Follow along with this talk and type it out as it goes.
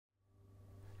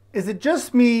Is it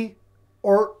just me,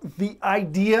 or the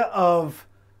idea of,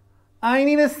 I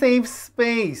need a safe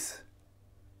space,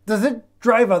 does it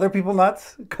drive other people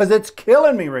nuts? Because it's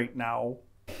killing me right now.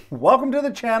 Welcome to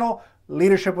the channel,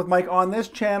 Leadership with Mike. On this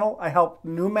channel, I help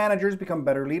new managers become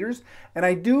better leaders, and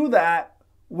I do that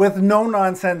with no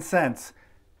nonsense sense,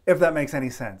 if that makes any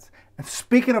sense. And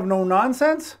speaking of no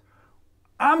nonsense,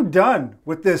 I'm done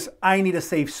with this I need a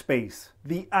safe space.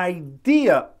 The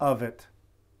idea of it,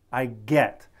 I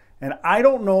get. And I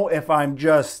don't know if I'm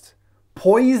just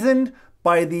poisoned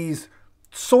by these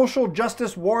social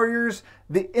justice warriors,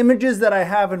 the images that I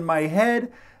have in my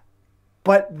head,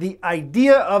 but the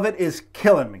idea of it is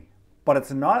killing me. But it's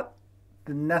not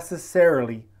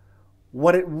necessarily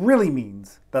what it really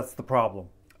means that's the problem.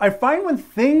 I find when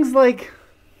things like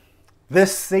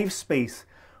this safe space,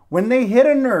 when they hit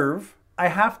a nerve, I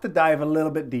have to dive a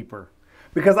little bit deeper,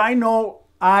 because I know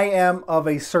I am of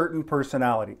a certain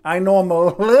personality. I know I'm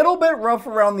a little bit rough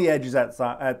around the edges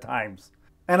at times,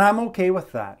 and I'm okay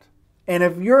with that. And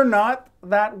if you're not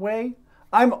that way,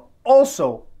 I'm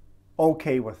also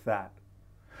okay with that.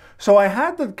 So I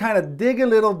had to kind of dig a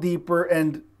little deeper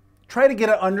and try to get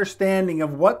an understanding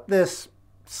of what this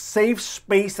safe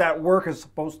space at work is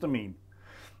supposed to mean.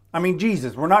 I mean,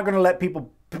 Jesus, we're not going to let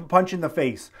people punch in the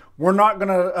face. We're not going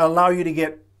to allow you to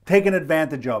get taken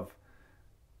advantage of.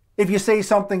 If you say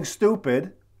something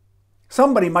stupid,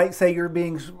 somebody might say you're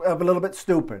being a little bit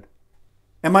stupid.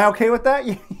 Am I okay with that?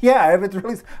 Yeah, if it's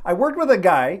really. I worked with a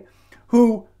guy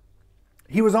who,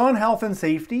 he was on health and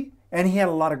safety, and he had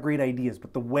a lot of great ideas,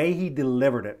 but the way he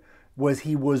delivered it was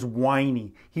he was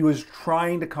whiny. He was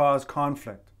trying to cause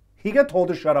conflict. He got told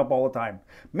to shut up all the time.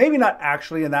 Maybe not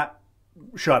actually in that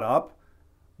shut up,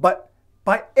 but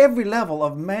by every level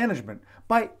of management,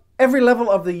 by every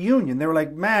level of the union, they were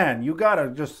like, man, you gotta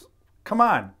just, come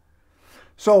on.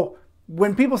 So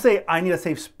when people say, I need a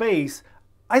safe space,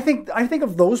 I think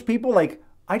of those people like,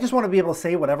 I just want to be able to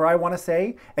say whatever I want to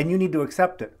say, and you need to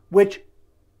accept it, which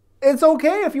it's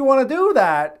okay if you want to do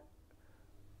that,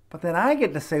 but then I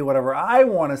get to say whatever I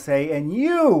want to say, and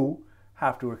you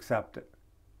have to accept it.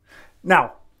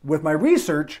 Now, with my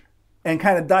research and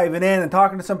kind of diving in and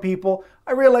talking to some people,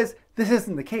 I realized this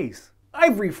isn't the case.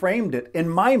 I've reframed it in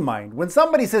my mind. When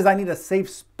somebody says I need a safe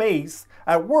space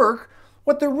at work,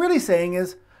 what they're really saying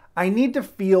is I need to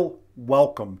feel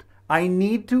welcomed. I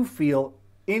need to feel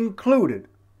included.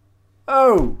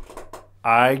 Oh,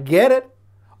 I get it.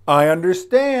 I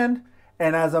understand.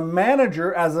 And as a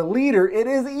manager, as a leader, it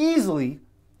is easily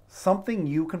something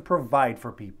you can provide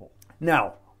for people.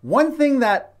 Now, one thing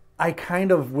that I kind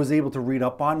of was able to read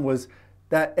up on was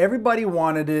that everybody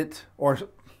wanted it, or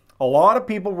a lot of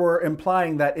people were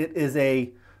implying that it is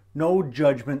a no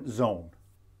judgment zone.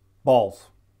 Balls.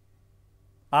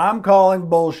 I'm calling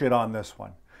bullshit on this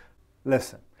one.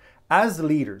 Listen, as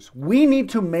leaders, we need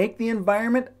to make the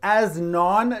environment as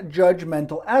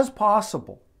non-judgmental as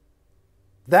possible.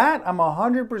 That I'm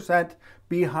 100%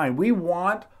 behind. We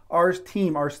want our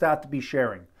team, our staff to be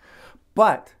sharing.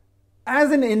 But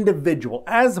as an individual,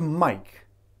 as Mike,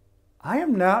 I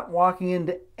am not walking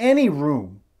into any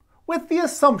room with the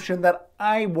assumption that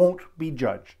I won't be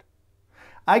judged.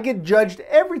 I get judged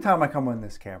every time I come on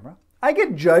this camera. I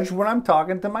get judged when I'm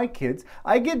talking to my kids.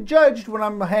 I get judged when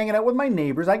I'm hanging out with my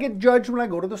neighbors. I get judged when I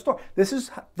go to the store. This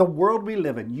is the world we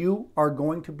live in. You are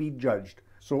going to be judged.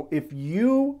 So if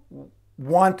you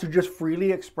want to just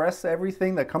freely express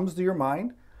everything that comes to your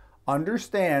mind,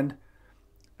 understand,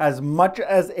 as much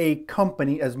as a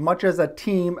company, as much as a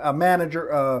team, a manager,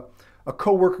 a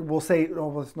coworker will say, oh,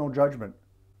 well, it's no judgment.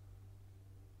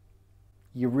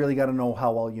 You really got to know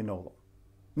how well you know them.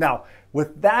 Now,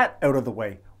 with that out of the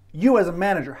way, you as a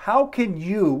manager, how can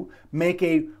you make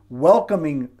a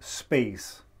welcoming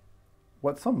space,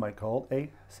 what some might call a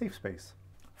safe space?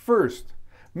 First,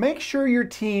 make sure your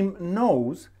team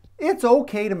knows it's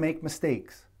okay to make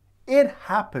mistakes. It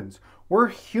happens. We're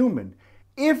human.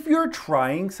 If you're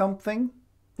trying something,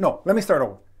 no, let me start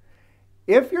over.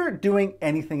 If you're doing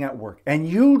anything at work and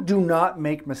you do not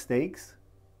make mistakes,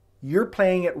 you're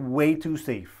playing it way too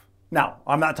safe. Now,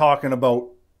 I'm not talking about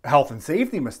health and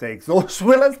safety mistakes. So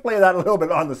let's play that a little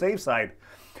bit on the safe side.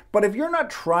 But if you're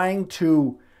not trying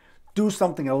to do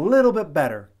something a little bit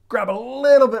better, grab a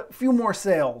little bit, few more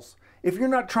sales, if you're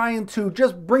not trying to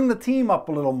just bring the team up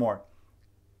a little more,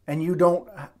 and you don't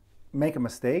make a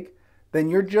mistake, then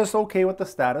you're just okay with the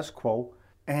status quo.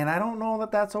 And I don't know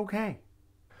that that's okay.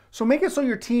 So make it so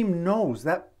your team knows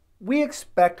that we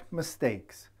expect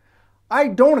mistakes. I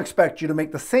don't expect you to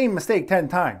make the same mistake 10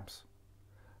 times.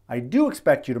 I do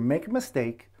expect you to make a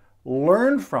mistake,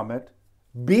 learn from it,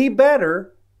 be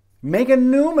better, Make a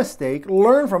new mistake,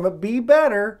 learn from it, be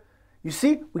better. You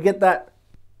see, we get that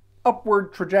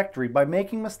upward trajectory by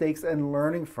making mistakes and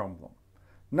learning from them.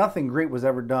 Nothing great was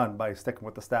ever done by sticking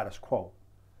with the status quo.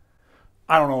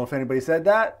 I don't know if anybody said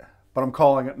that, but I'm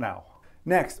calling it now.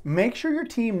 Next, make sure your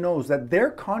team knows that their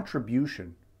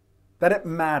contribution, that it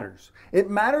matters. It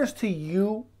matters to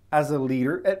you as a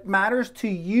leader. It matters to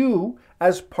you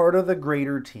as part of the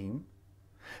greater team,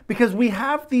 because we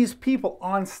have these people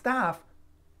on staff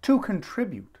to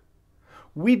contribute.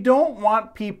 We don't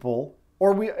want people,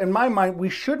 or in my mind, we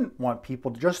shouldn't want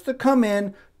people just to come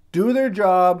in, do their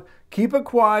job, keep it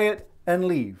quiet, and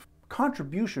leave.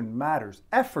 Contribution matters.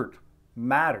 Effort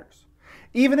matters.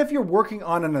 Even if you're working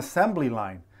on an assembly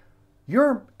line,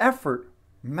 your effort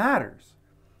matters.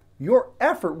 Your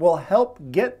effort will help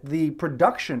get the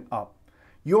production up.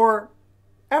 Your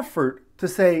effort to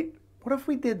say, what if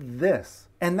we did this?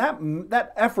 And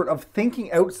that effort of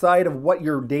thinking outside of what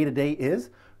your day-to-day is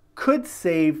could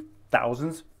save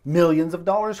thousands, millions of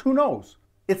dollars, who knows?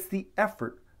 It's the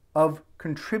effort of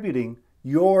contributing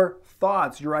your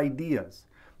thoughts, your ideas.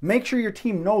 Make sure your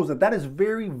team knows that that is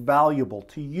very valuable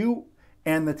to you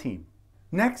and the team.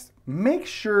 Next, make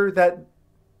sure that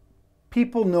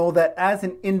people know that as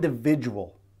an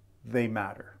individual, they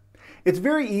matter. It's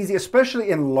very easy, especially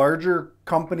in larger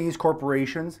companies,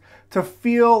 corporations, to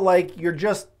feel like you're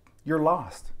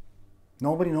lost.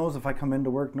 Nobody knows if I come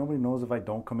into work. Nobody knows if I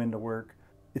don't come into work.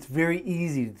 It's very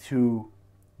easy to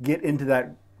get into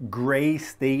that gray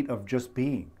state of just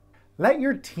being. Let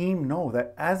your team know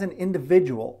that as an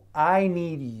individual, I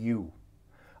need you.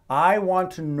 I want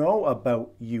to know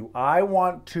about you. I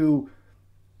want to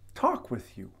talk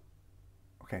with you.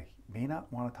 Okay, you may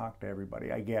not want to talk to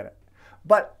everybody, I get it.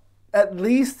 But at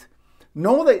least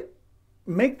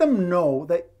make them know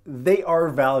that they are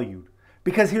valued.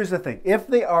 Because here's the thing, if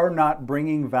they are not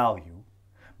bringing value,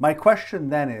 my question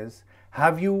then is,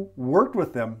 have you worked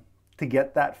with them to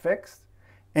get that fixed?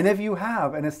 And if you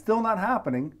have, and it's still not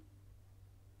happening,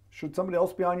 should somebody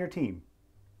else be on your team?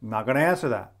 I'm not going to answer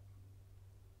that.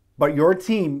 But your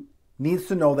team needs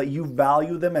to know that you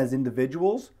value them as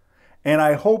individuals, and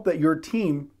I hope that your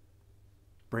team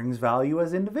brings value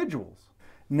as individuals.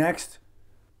 Next,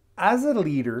 as a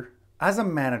leader, as a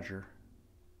manager,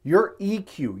 your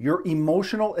EQ, your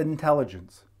emotional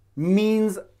intelligence,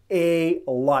 means a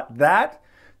lot. That,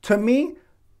 to me,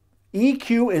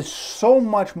 EQ is so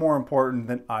much more important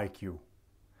than IQ.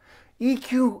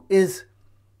 EQ is,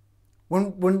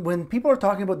 when people are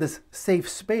talking about this safe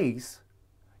space,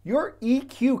 your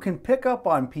EQ can pick up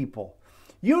on people.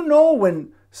 You know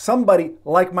when somebody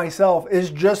like myself is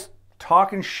just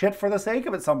talking shit for the sake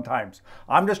of it sometimes.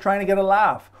 I'm just trying to get a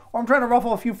laugh, or I'm trying to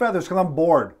ruffle a few feathers because I'm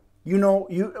bored. You know,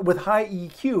 with high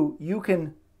EQ, you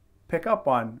can pick up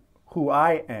on who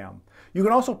I am. You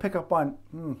can also pick up on,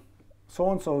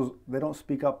 so-and-so's, they don't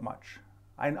speak up much.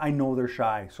 I know they're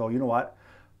shy, so you know what?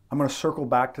 I'm going to circle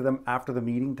back to them after the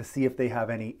meeting to see if they have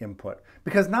any input.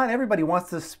 Because not everybody wants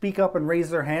to speak up and raise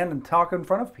their hand and talk in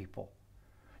front of people.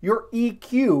 Your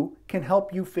EQ can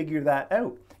help you figure that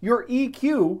out. Your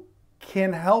EQ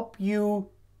can help you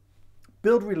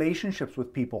build relationships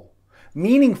with people,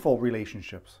 meaningful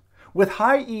relationships. With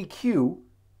high EQ,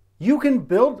 you can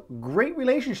build great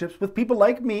relationships with people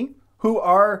like me who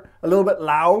are a little bit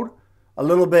loud, a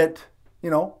little bit,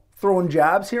 throwing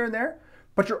jabs here and there.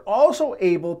 But you're also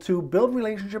able to build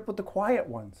relationship with the quiet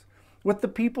ones, with the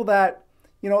people that,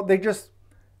 they just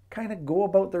kind of go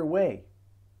about their way,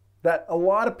 that a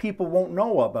lot of people won't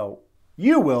know about.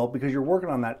 You will, because you're working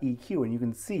on that EQ, and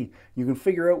you can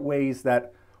figure out ways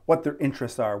that what their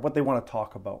interests are, what they want to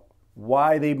talk about,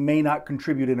 why they may not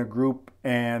contribute in a group,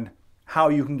 and how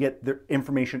you can get their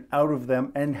information out of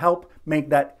them and help make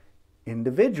that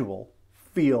individual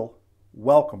feel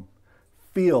welcome,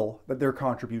 feel that their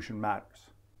contribution matters.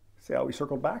 See how we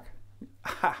circled back?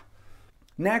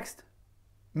 Next,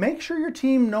 make sure your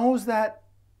team knows that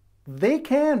they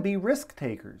can be risk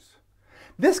takers.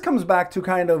 This comes back to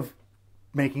kind of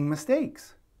making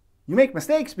mistakes. You make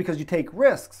mistakes because you take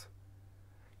risks.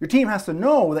 Your team has to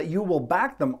know that you will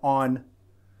back them on,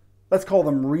 let's call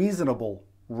them reasonable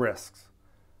risks.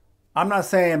 I'm not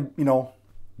saying,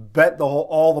 bet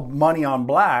all the money on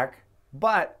black,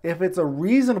 but if it's a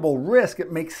reasonable risk,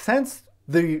 it makes sense.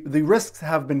 The risks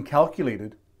have been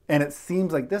calculated, and it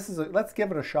seems like let's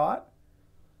give it a shot.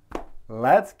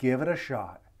 Let's give it a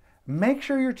shot. Make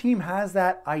sure your team has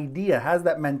that idea, has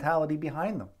that mentality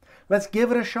behind them. Let's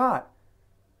give it a shot.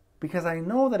 Because I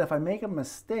know that if I make a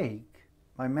mistake,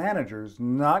 my manager's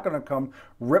not going to come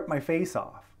rip my face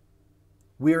off.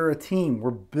 We're a team.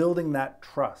 We're building that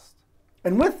trust.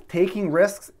 And with taking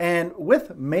risks and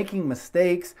with making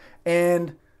mistakes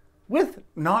and with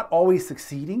not always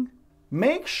succeeding,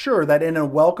 make sure that in a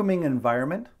welcoming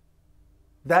environment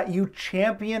that you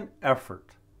champion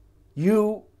effort.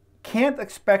 You can't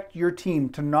expect your team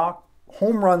to knock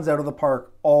home runs out of the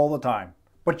park all the time,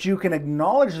 but you can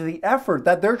acknowledge the effort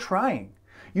that they're trying.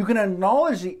 You can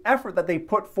acknowledge the effort that they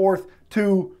put forth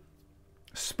to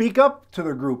speak up to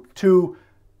their group, to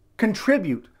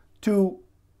contribute, to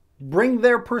bring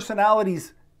their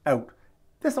personalities out.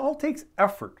 This all takes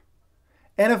effort.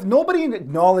 And if nobody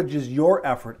acknowledges your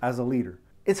effort as a leader,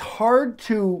 it's hard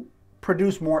to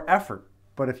produce more effort.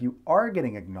 But if you are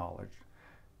getting acknowledged,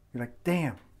 you're like,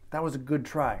 damn, that was a good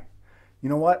try. You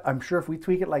know what? I'm sure if we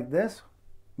tweak it like this,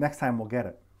 next time we'll get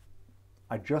it.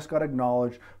 I just got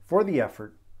acknowledged for the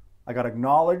effort. I got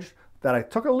acknowledged that I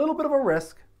took a little bit of a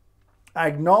risk. I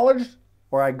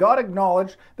got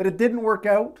acknowledged that it didn't work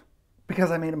out because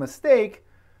I made a mistake,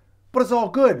 but it's all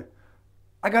good.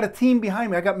 I got a team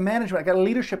behind me. I got management. I got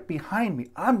leadership behind me.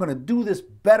 I'm going to do this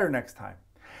better next time.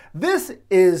 This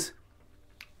is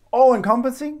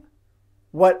all-encompassing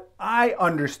what I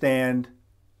understand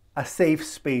a safe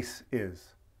space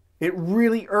is. It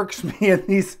really irks me, and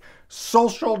these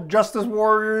social justice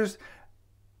warriors,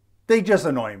 they just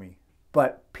annoy me.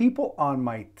 But people on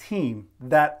my team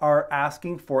that are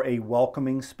asking for a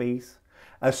welcoming space,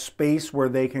 a space where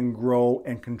they can grow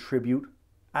and contribute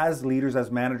as leaders,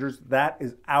 as managers, that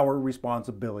is our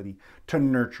responsibility to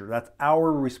nurture. That's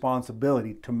our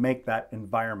responsibility to make that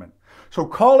environment. So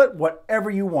call it whatever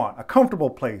you want, a comfortable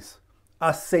place,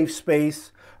 a safe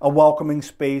space, a welcoming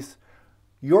space.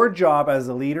 Your job as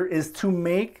a leader is to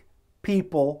make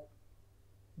people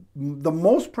the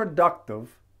most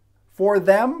productive for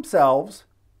themselves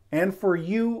and for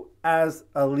you as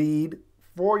a lead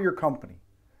for your company.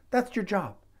 That's your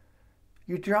job.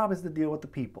 Your job is to deal with the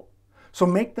people. So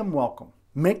make them welcome,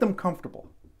 make them comfortable,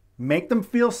 make them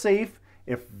feel safe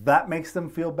if that makes them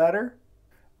feel better.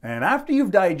 And after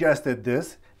you've digested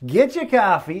this, get your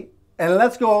coffee and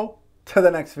let's go to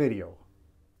the next video.